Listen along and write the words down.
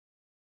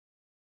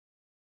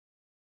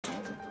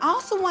I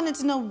also wanted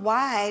to know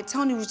why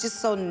Toni was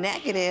just so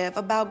negative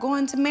about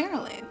going to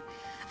Maryland.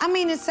 I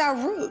mean, it's our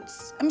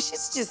roots. I mean,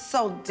 she's just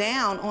so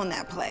down on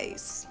that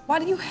place. Why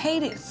do you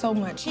hate it so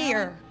much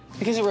here?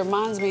 Because it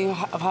reminds me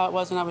of how it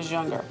was when I was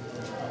younger.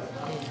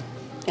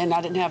 And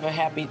I didn't have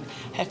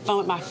had fun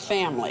with my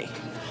family,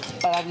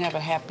 but I didn't have a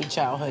happy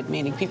childhood,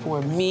 meaning people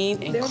were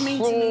mean and cruel. Mean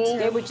to me too.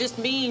 They were just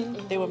mean.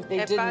 They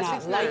did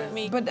not like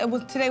me. But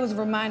today was a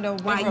reminder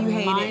of why you hated it. It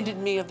reminded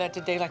me of that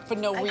today, like for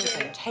no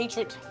reason.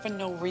 Hatred for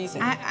no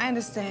reason. I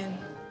understand.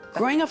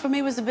 Growing up for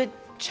me was a bit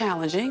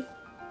challenging.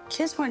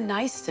 Kids weren't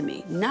nice to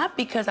me, not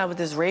because I was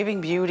this raving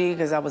beauty,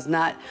 because I was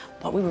not,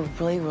 but we were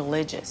really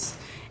religious.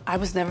 I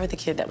was never the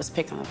kid that was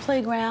picked on the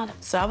playground,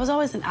 so I was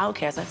always an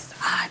outcast. That's this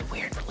odd,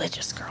 weird,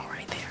 religious girl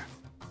right there.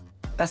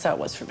 That's how it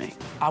was for me.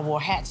 I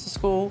wore hats to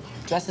school,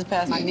 dresses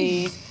past my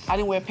knees. I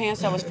didn't wear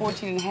pants till I was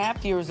 14 and a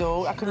half years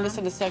old. I couldn't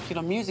listen to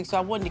secular music, so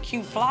I wasn't a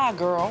cute fly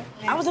girl.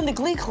 I was in the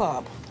Glee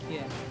Club.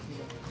 Yeah.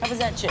 I was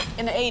that chick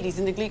in the 80s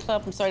in the Glee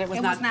Club. I'm sorry, that was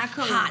not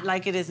cool. hot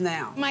like it is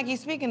now. Mikey,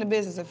 speaking of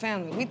business and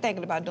family, we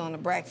thinking about doing the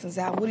Braxton's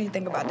album. What do you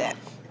think about that?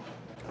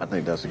 I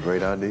think that's a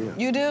great idea.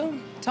 You do?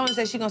 Toni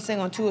said she's gonna sing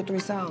on 2 or 3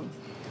 songs.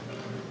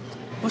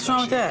 What's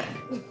wrong with that?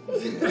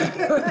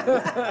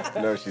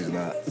 No, she's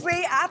not.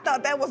 See, I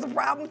thought that was a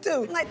problem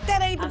too. Like,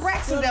 that ain't the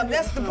Braxton's album.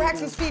 That's the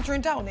Braxton's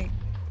featuring Toni.